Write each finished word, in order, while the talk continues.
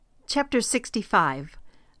Chapter 65.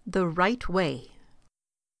 The Right Way.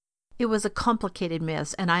 It was a complicated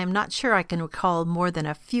mess, and I am not sure I can recall more than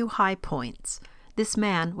a few high points. This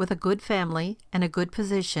man, with a good family and a good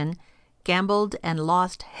position, gambled and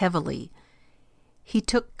lost heavily. He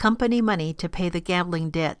took company money to pay the gambling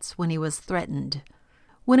debts when he was threatened.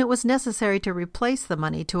 When it was necessary to replace the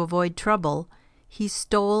money to avoid trouble, he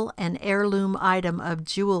stole an heirloom item of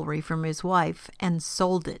jewelry from his wife and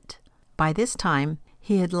sold it. By this time,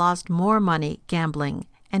 he had lost more money gambling,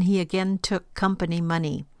 and he again took company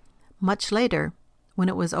money. Much later, when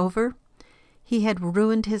it was over, he had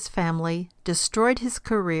ruined his family, destroyed his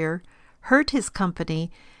career, hurt his company,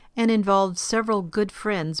 and involved several good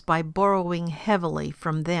friends by borrowing heavily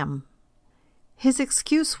from them. His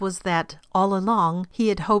excuse was that, all along, he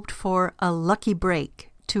had hoped for a lucky break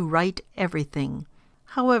to right everything.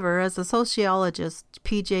 However, as the sociologist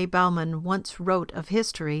P.J. Bauman once wrote of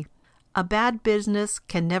history, a bad business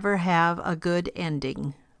can never have a good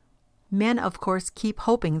ending. Men, of course, keep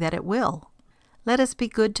hoping that it will. Let us be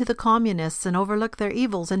good to the communists and overlook their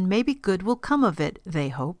evils, and maybe good will come of it, they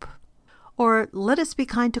hope. Or let us be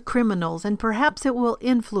kind to criminals, and perhaps it will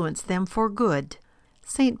influence them for good.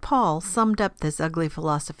 St. Paul summed up this ugly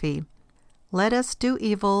philosophy. Let us do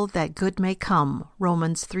evil that good may come,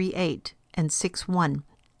 Romans 3:8 and 6:1.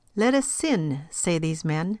 Let us sin, say these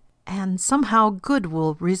men, and somehow good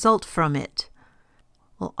will result from it.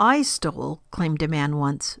 Well, I stole, claimed a man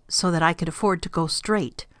once, so that I could afford to go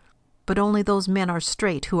straight. But only those men are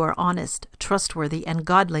straight who are honest, trustworthy, and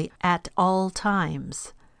godly at all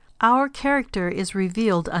times. Our character is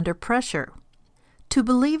revealed under pressure. To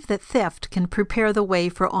believe that theft can prepare the way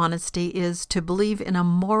for honesty is to believe in a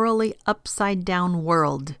morally upside-down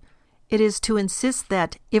world. It is to insist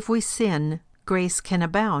that, if we sin, grace can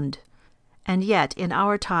abound. And yet, in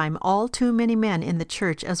our time, all too many men in the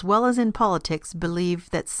church as well as in politics believe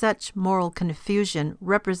that such moral confusion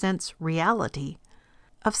represents reality.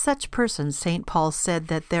 Of such persons, St. Paul said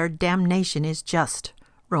that their damnation is just,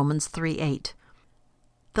 Romans 3:8.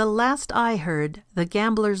 The last I heard, the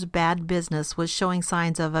gambler's bad business was showing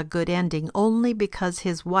signs of a good ending only because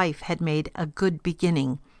his wife had made a good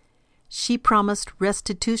beginning. She promised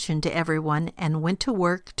restitution to everyone and went to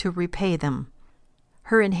work to repay them.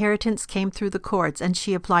 Her inheritance came through the courts, and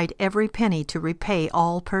she applied every penny to repay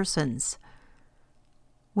all persons.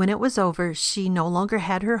 When it was over, she no longer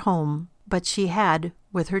had her home, but she had,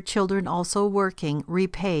 with her children also working,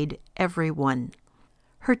 repaid everyone.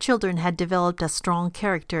 Her children had developed a strong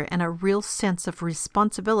character and a real sense of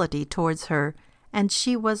responsibility towards her, and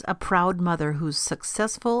she was a proud mother whose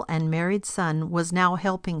successful and married son was now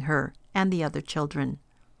helping her and the other children.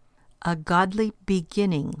 A godly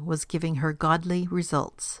beginning was giving her godly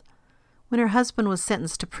results. When her husband was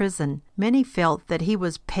sentenced to prison, many felt that he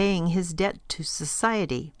was paying his debt to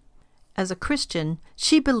society. As a Christian,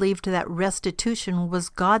 she believed that restitution was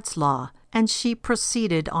God's law, and she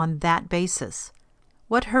proceeded on that basis.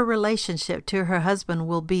 What her relationship to her husband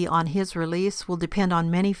will be on his release will depend on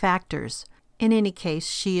many factors. In any case,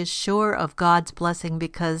 she is sure of God's blessing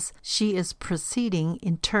because she is proceeding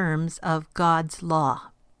in terms of God's law.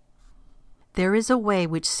 There is a way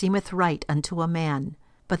which seemeth right unto a man,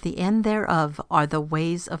 but the end thereof are the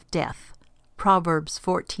ways of death. Proverbs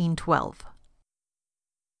 14:12.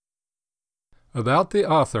 About the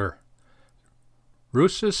author.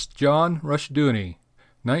 Rousas John Rushdoony,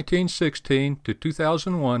 1916 to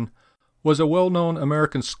 2001, was a well-known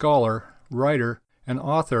American scholar, writer, and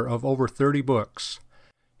author of over 30 books.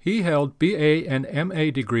 He held B.A. and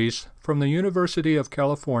M.A. degrees from the University of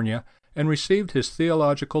California and received his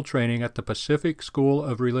theological training at the Pacific School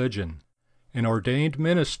of Religion. An ordained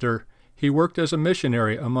minister, he worked as a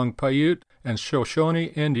missionary among Paiute and Shoshone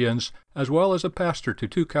Indians, as well as a pastor to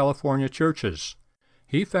 2 California churches.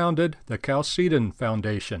 He founded the Chalcedon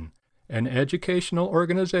Foundation, an educational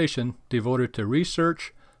organization devoted to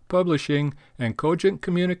research, publishing, and cogent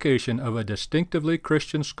communication of a distinctively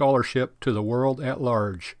Christian scholarship to the world at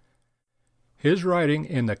large. His writing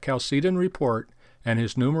in the Chalcedon Report and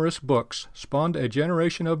his numerous books spawned a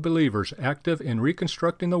generation of believers active in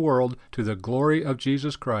reconstructing the world to the glory of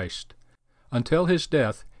Jesus Christ. Until his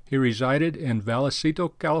death, he resided in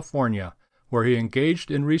Vallecito, California, where he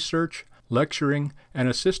engaged in research, lecturing, and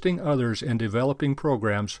assisting others in developing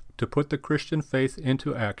programs to put the Christian faith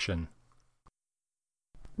into action.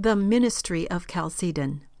 The Ministry of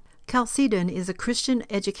Chalcedon. Chalcedon is a Christian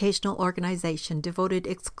educational organization devoted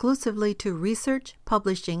exclusively to research,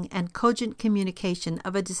 publishing, and cogent communication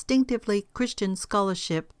of a distinctively Christian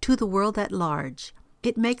scholarship to the world at large.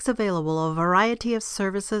 It makes available a variety of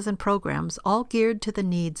services and programs, all geared to the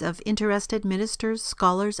needs of interested ministers,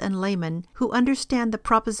 scholars, and laymen who understand the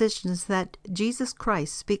propositions that Jesus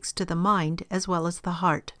Christ speaks to the mind as well as the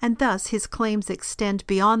heart, and thus his claims extend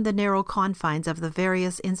beyond the narrow confines of the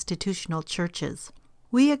various institutional churches.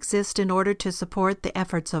 We exist in order to support the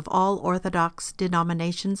efforts of all Orthodox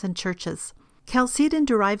denominations and churches. Chalcedon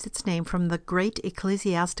derives its name from the Great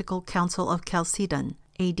Ecclesiastical Council of Chalcedon,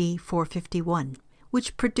 A.D. 451.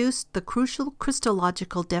 Which produced the crucial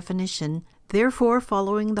Christological definition, "Therefore,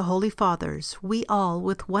 following the Holy Fathers, we all,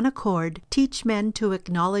 with one accord, teach men to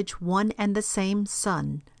acknowledge one and the same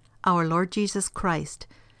Son, our Lord Jesus Christ,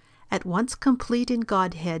 at once complete in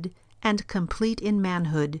Godhead and complete in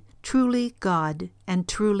manhood, truly God and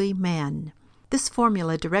truly man." This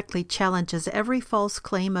formula directly challenges every false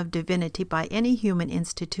claim of divinity by any human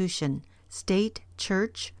institution, state,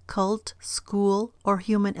 church, cult, school, or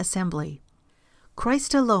human assembly.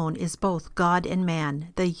 Christ alone is both God and man,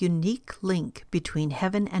 the unique link between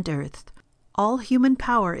heaven and earth. All human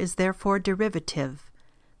power is therefore derivative.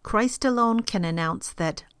 Christ alone can announce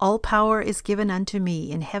that all power is given unto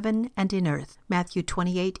me in heaven and in earth. Matthew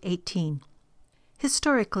 28:18.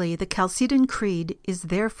 Historically, the Chalcedon Creed is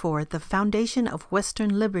therefore the foundation of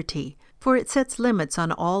Western liberty, for it sets limits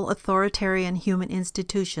on all authoritarian human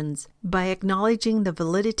institutions by acknowledging the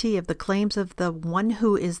validity of the claims of the one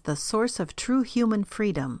who is the source of true human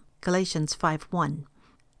freedom. Galatians 5:1.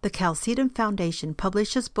 The Chalcedon Foundation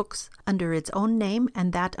publishes books under its own name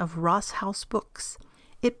and that of Ross House Books.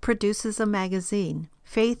 It produces a magazine,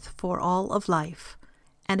 Faith for All of Life,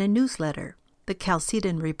 and a newsletter, the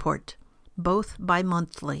Chalcedon Report, both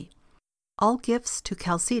bi-monthly. All gifts to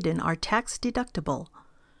Chalcedon are tax-deductible.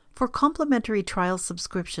 For complimentary trial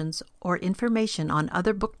subscriptions or information on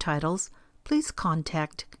other book titles, please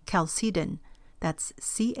contact Chalcedon, that's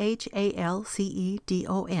Chalcedon,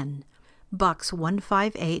 Box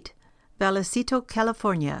 158, Vallecito,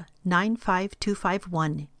 California,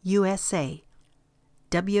 95251, USA,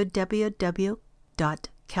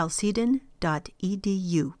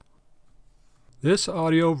 www.chalcedon.edu. This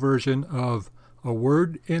audio version of A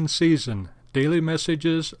Word in Season, Daily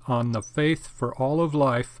Messages on the Faith for All of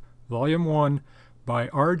Life, Volume 1, by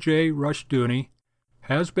R.J. Rushdoony,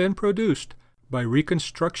 has been produced by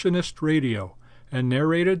Reconstructionist Radio and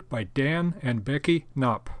narrated by Dan and Becky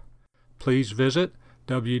Knopp. Please visit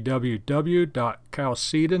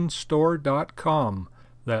www.chalcedonstore.com.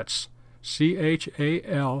 That's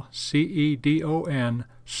CHALCEDON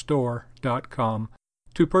store.com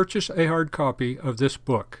to purchase a hard copy of this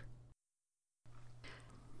book.